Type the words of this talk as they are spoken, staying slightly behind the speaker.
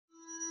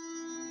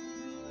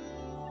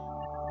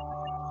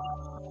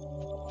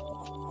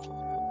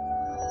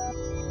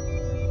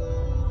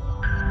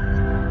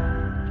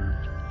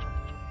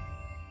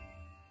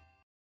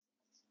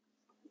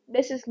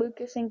this is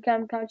Lucas and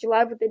Cam coming to you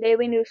live with the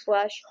Daily News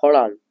Flash. Hold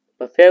on.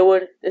 But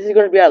Fairwood, this is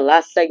going to be our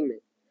last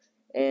segment.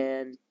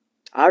 And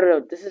I don't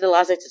know, this is the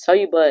last thing to tell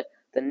you, but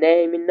the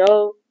name you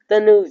know, the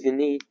news you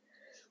need.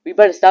 We've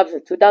been established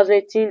in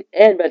 2018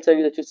 and been telling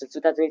you the truth since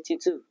 2018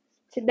 too.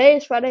 Today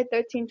is Friday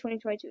 13,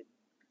 2022.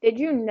 Did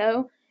you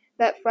know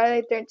that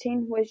Friday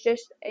 13 was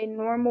just a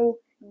normal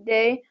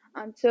day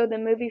until the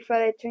movie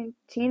Friday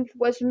 13th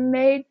was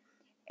made?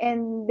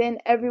 And then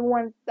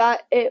everyone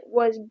thought it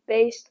was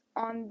based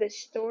on the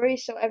story,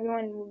 so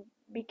everyone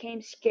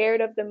became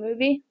scared of the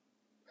movie.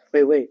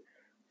 Wait.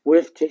 What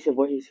if Jason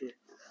Voorhees here?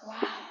 Wow.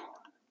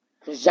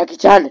 It's Jackie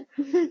Chan.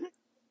 The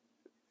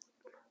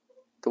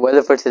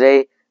weather for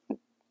today,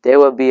 there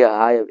will be a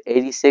high of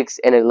 86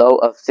 and a low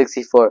of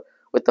 64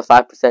 with a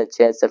 5%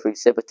 chance of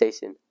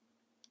precipitation.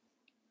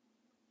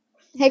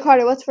 Hey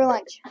Carter, what's for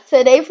lunch?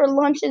 Today for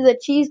lunch is a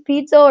cheese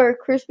pizza or a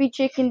crispy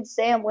chicken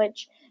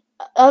sandwich.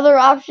 Other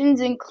options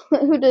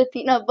include a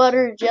peanut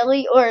butter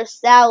jelly or a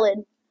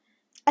salad.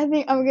 I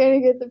think I'm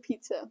gonna get the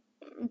pizza.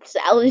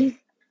 Salad.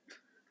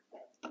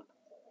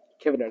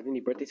 Kevin, are there any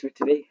birthdays for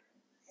today?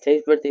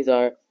 Today's birthdays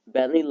are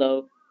Bentley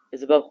Lowe,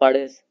 Isabel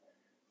Juarez,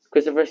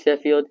 Christopher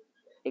Sheffield,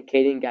 and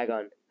Kaden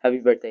Gagon. Happy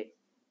birthday.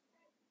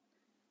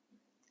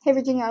 Hey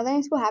Virginia, are there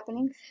any school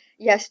happenings?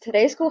 Yes,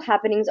 today's school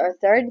happenings are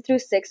 3rd through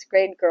 6th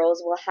grade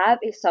girls will have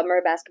a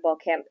summer basketball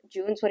camp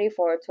June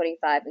 24,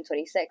 25, and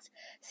 26.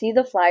 See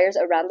the flyers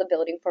around the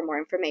building for more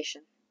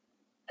information.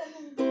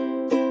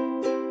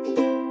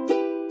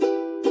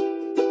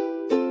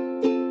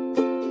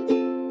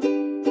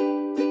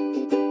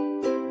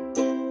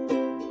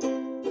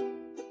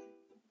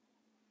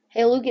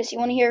 Hey Lucas, you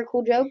want to hear a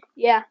cool joke?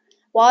 Yeah.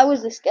 Why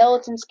was the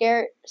skeleton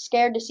scared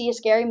to see a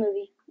scary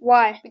movie?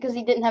 Why? Because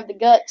he didn't have the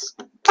guts.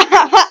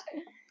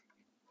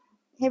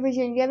 Hey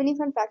Virginia, do you have any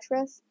fun facts for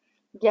us?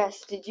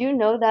 Yes, did you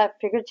know that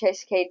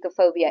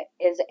figuratricaphobia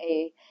is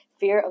a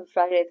fear of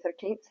Friday the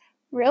 13th?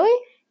 Really?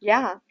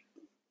 Yeah.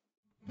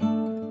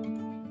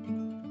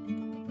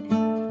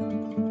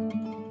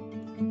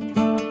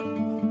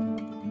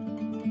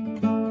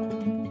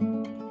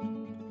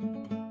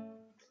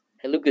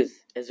 Hey Lucas,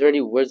 is there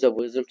any words of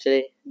wisdom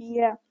today?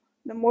 Yeah.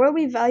 The more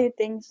we value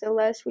things, the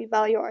less we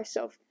value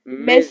ourselves.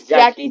 Miss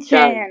Jackie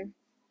Chan.